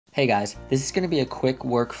Hey guys, this is going to be a quick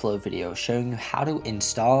workflow video showing you how to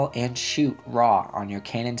install and shoot RAW on your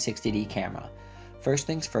Canon 60D camera. First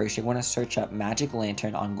things first, you want to search up Magic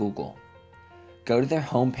Lantern on Google. Go to their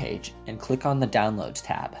homepage and click on the Downloads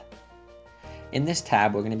tab. In this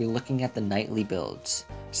tab, we're going to be looking at the nightly builds.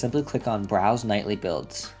 Simply click on Browse Nightly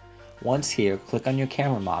Builds. Once here, click on your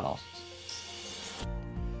camera model.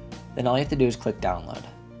 Then all you have to do is click Download.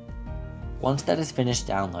 Once that is finished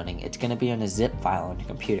downloading, it's going to be in a zip file on your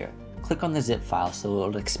computer. Click on the zip file so it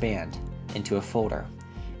will expand into a folder.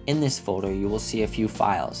 In this folder, you will see a few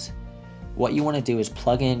files. What you want to do is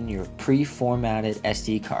plug in your pre-formatted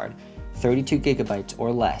SD card, 32 gigabytes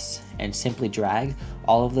or less, and simply drag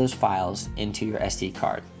all of those files into your SD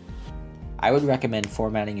card. I would recommend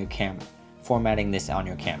formatting this on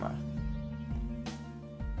your camera.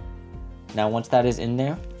 Now once that is in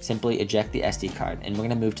there, simply eject the SD card and we're going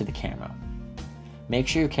to move to the camera. Make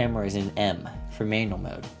sure your camera is in M for manual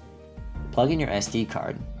mode. Plug in your SD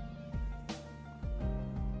card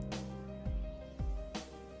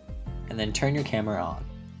and then turn your camera on.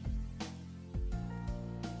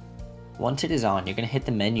 Once it is on, you're going to hit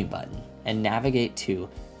the menu button and navigate to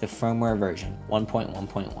the firmware version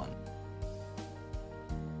 1.1.1.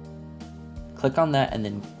 Click on that and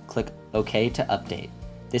then click OK to update.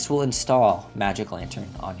 This will install Magic Lantern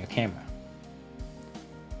on your camera.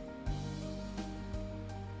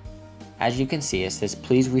 As you can see, it says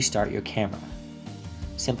please restart your camera.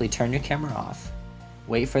 Simply turn your camera off,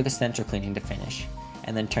 wait for the sensor cleaning to finish,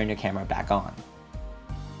 and then turn your camera back on.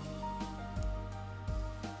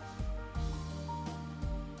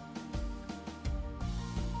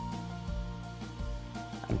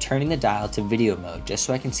 I'm turning the dial to video mode just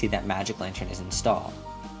so I can see that Magic Lantern is installed.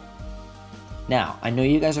 Now, I know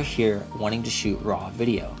you guys are here wanting to shoot RAW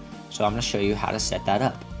video, so I'm going to show you how to set that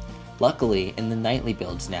up. Luckily, in the nightly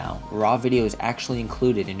builds now, RAW video is actually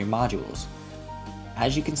included in your modules.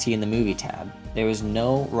 As you can see in the movie tab, there is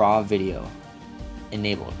no RAW video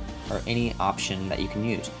enabled or any option that you can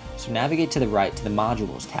use. So navigate to the right to the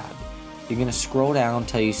modules tab. You're going to scroll down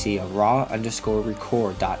until you see a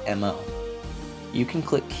raw_record.mo. You can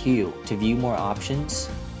click Q to view more options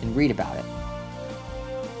and read about it.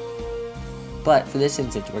 But for this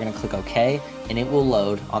instance, we're going to click OK and it will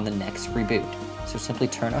load on the next reboot. So simply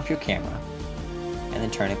turn off your camera and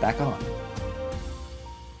then turn it back on.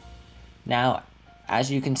 Now,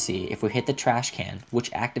 as you can see, if we hit the trash can,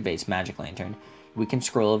 which activates Magic Lantern, we can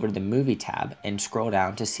scroll over to the movie tab and scroll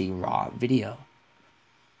down to see RAW video.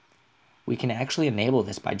 We can actually enable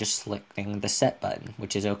this by just selecting the set button,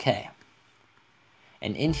 which is OK.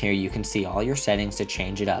 And in here you can see all your settings to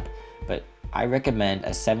change it up, but I recommend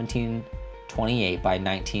a 1728 by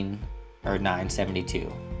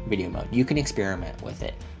 972 video mode. You can experiment with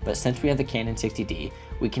it, but since we have the Canon 60D,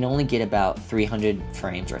 we can only get about 300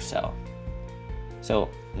 frames or so. So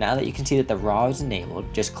now that you can see that the RAW is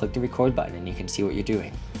enabled, just click the record button and you can see what you're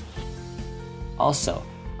doing. Also,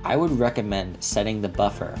 I would recommend setting the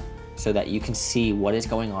buffer so that you can see what is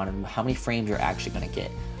going on and how many frames you're actually going to get.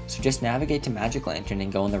 So just navigate to Magic Lantern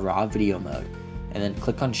and go in the RAW video mode, and then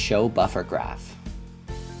click on Show Buffer Graph.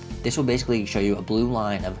 This will basically show you a blue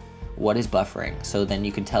line of what is buffering, so then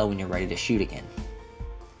you can tell when you're ready to shoot again.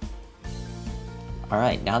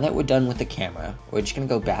 Alright, now that we're done with the camera, we're just going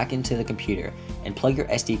to go back into the computer and plug your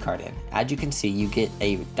SD card in. As you can see, you get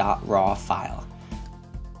a .raw file.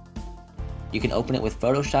 You can open it with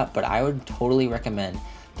Photoshop, but I would totally recommend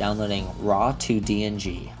downloading RAW to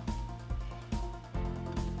DNG.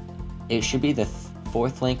 It should be the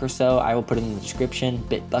fourth link or so. I will put it in the description,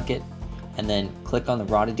 Bitbucket, and then click on the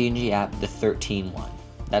RAW to DNG app, the 13 one.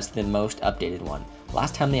 That's the most updated one.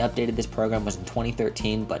 Last time they updated this program was in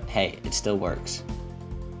 2013, but hey, it still works.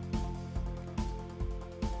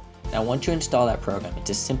 Now once you install that program, it's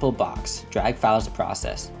a simple box, drag files to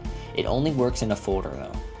process. It only works in a folder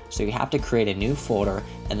though, so you have to create a new folder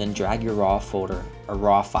and then drag your RAW folder or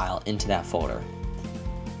RAW file into that folder.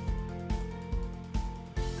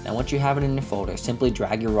 Now once you have it in your folder, simply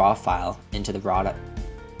drag your RAW file into the RAW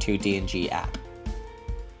to DNG app.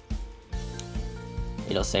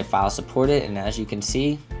 It'll say file supported, and as you can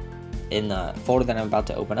see in the folder that I'm about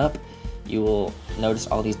to open up, you will notice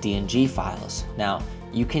all these DNG files. Now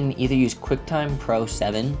you can either use QuickTime Pro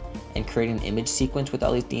 7 and create an image sequence with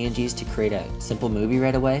all these DNGs to create a simple movie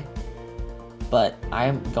right away, but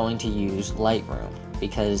I'm going to use Lightroom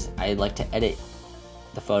because I like to edit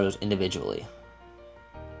the photos individually.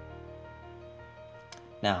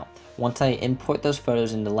 Now, once I import those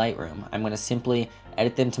photos into Lightroom, I'm going to simply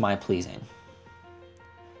edit them to my pleasing.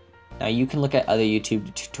 Now you can look at other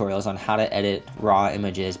YouTube tutorials on how to edit RAW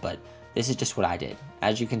images, but this is just what I did.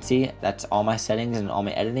 as you can see, that's all my settings and all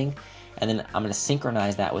my editing. And then I'm going to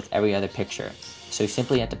synchronize that with every other picture. So you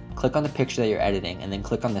simply have to click on the picture that you're editing and then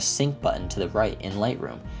click on the sync button to the right in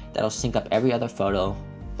Lightroom. That'll sync up every other photo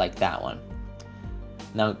like that one.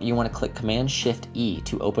 Now you want to click Command-Shift-E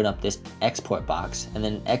to open up this export box and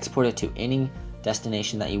then export it to any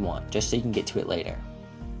destination that you want, just so you can get to it later.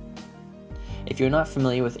 If you're not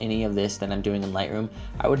familiar with any of this that I'm doing in Lightroom,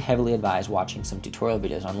 I would heavily advise watching some tutorial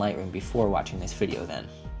videos on Lightroom before watching this video then.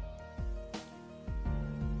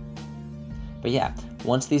 But yeah,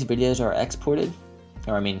 once these videos are exported,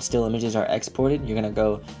 still images are exported, you're going to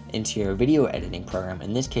go into your video editing program.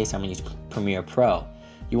 In this case, I'm going to use Premiere Pro.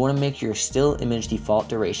 You want to make your still image default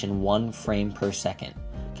duration 1 frame per second,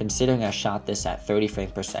 considering I shot this at 30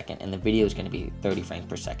 frames per second and the video is going to be 30 frames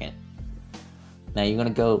per second. Now you're going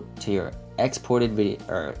to go to your exported video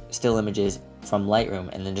or still images from Lightroom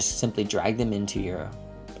and then just simply drag them into your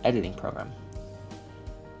editing program.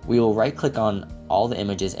 We will right click on all the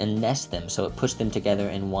images and nest them so it puts them together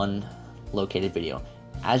in one located video.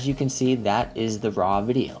 As you can see, that is the raw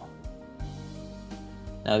video.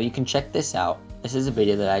 Now you can check this out. This is a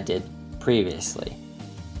video that I did previously.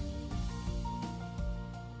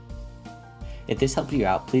 If this helped you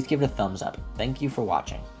out, please give it a thumbs up. Thank you for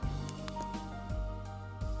watching.